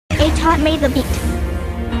Tershard made the beat.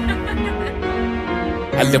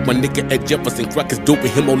 I left my nigga at Jefferson, crackers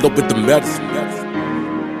doping him all up with the medicine.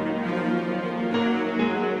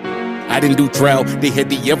 I didn't do trial, they had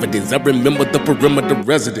the evidence. I remember the perimeter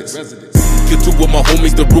residence. Kill two of my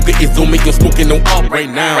homies, the Ruger is on me. I'm smoking on up right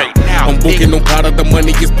now. I'm booking on powder, the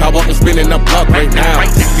money is power. I'm spinning a block right now.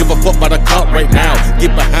 Give a fuck about a cop right now.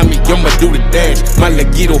 Get behind me, I'ma do the dash. My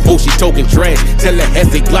Legito hoe, she talking trash. Tell her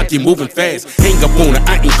has a Glock, you moving fast. Hang up on her,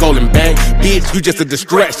 I ain't calling back. Bitch, you just a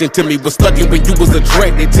distraction to me. Was slugging when you was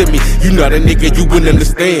attracted to me. You not a nigga, you wouldn't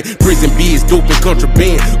understand. Prison B is dope and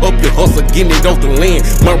contraband. Up your hustle, getting it off the land.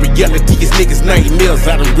 My reality is niggas' nightmares.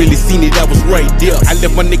 I done really seen it, I was right there. I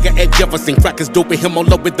left my nigga at Jefferson, crackers doping him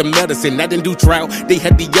all up with the medicine. I didn't do trial, they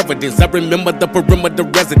had the evidence. I remember the perimeter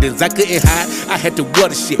residence. I couldn't hide, I had to wear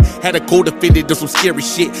the shit. Had a code offended on some scary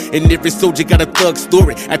shit. And every soldier got a thug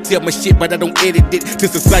story. I tell my shit, but I don't edit it. To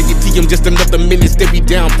society, I'm just another minute. They be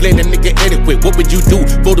down playing a nigga adequate. What would you do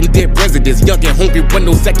for them dead presidents? Young and hungry, one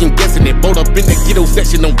no second guessing it. Bought up in the ghetto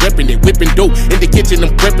section, I'm repping it. Whipping dope in the kitchen,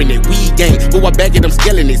 I'm prepping it. Weed gang, go I bag it, I'm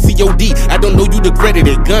scaling it. COD, I don't know you to credit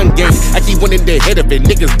it. Gun gang, I keep one in the head of it.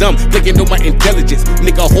 Niggas dumb, flicking on my intelligence.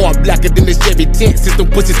 Nigga hard, blacker than the Chevy tent. System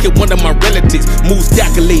pussies kill one of my relatives. Moves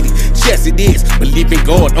calculated, yes it is. Believe in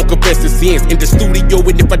God, I'm confessing sins. In the studio,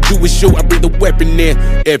 and if I do a show, I bring the weapon in.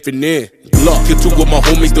 Effing in. Glock, kill two of my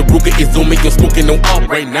homies, the Ruger is on me. I'm smoking on up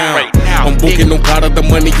right now. I'm booking on powder, the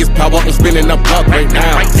money is power. I'm spinning a block right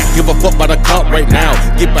now. Give a fuck about a cop right now.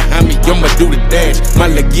 Get behind me, I'ma do the dash. My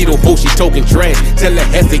Legito hoe, she talking trash. Tell her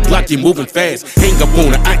has a Glock, you moving fast. Hang up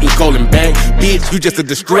on her, I ain't calling back. Bitch, you just a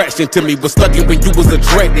distraction to me. Was slugging when you was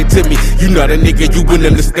attracted to me. You not a nigga, you wouldn't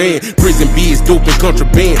understand. Prison B is dope and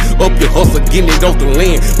contraband. Up your hustle, getting it off the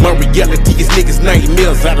land. My reality is niggas'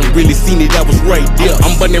 nightmares. I done really seen it, I was right there.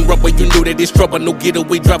 I'm bunning rubber, you know that it's trouble. No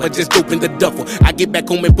getaway driver, just dope in the duffel. I get back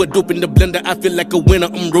home and put dope in the blender. I feel like a winner,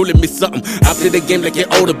 I'm rolling me something. I play the game like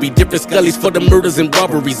it ought to be. Different scullies for the murders and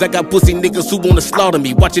robberies. I got pussy niggas who wanna slaughter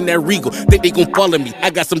me. Watching that Regal, think they gon' follow me. I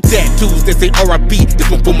got some tattoos that say R.I.P. This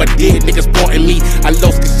one for my dead niggas parting me. I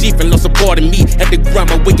lost Kashif and lost a part of me. Had to grind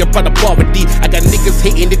my way up out of poverty. I got niggas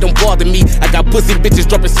hating, it don't bother me. I got pussy bitches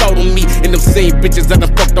dropping salt on me. And them same bitches I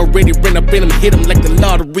done fucked already. Ran up in them, hit them like the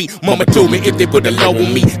lottery. Mama told me if they put the law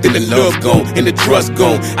on me, then the love gone and the trust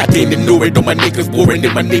gone. I can't ignore it, all my niggas warring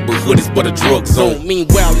in my neighborhood is but a drug zone.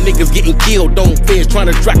 Meanwhile, niggas getting killed on feds trying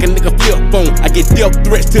to track a nigga flip phone. I get death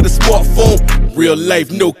threats to the smartphone. Real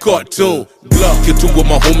life, no cartoon. Glock, kill two of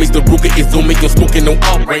my homies, the Ruger is on me. I'm smoking on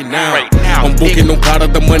up right now. I'm booking on powder,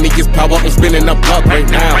 the money is power. I'm spinning a block right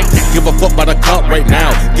now. Give a fuck about a cop right now.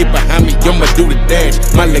 Get behind me, I'ma do the dash.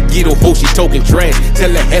 My Legito hoe, she talking trash. Tell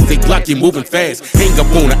her has a Glock, you moving fast. Hang up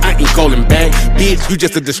on her, I ain't calling back. Bitch, you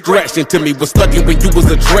just a distraction to me. Was slugging when you was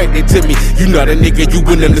attracted to me. You not a nigga, you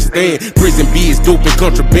wouldn't understand. Prison B is dope and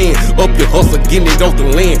contraband. Up your hustle, getting it off the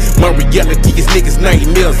land. My reality is niggas'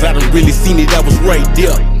 nightmares. I done really seen it, I was right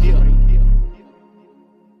there.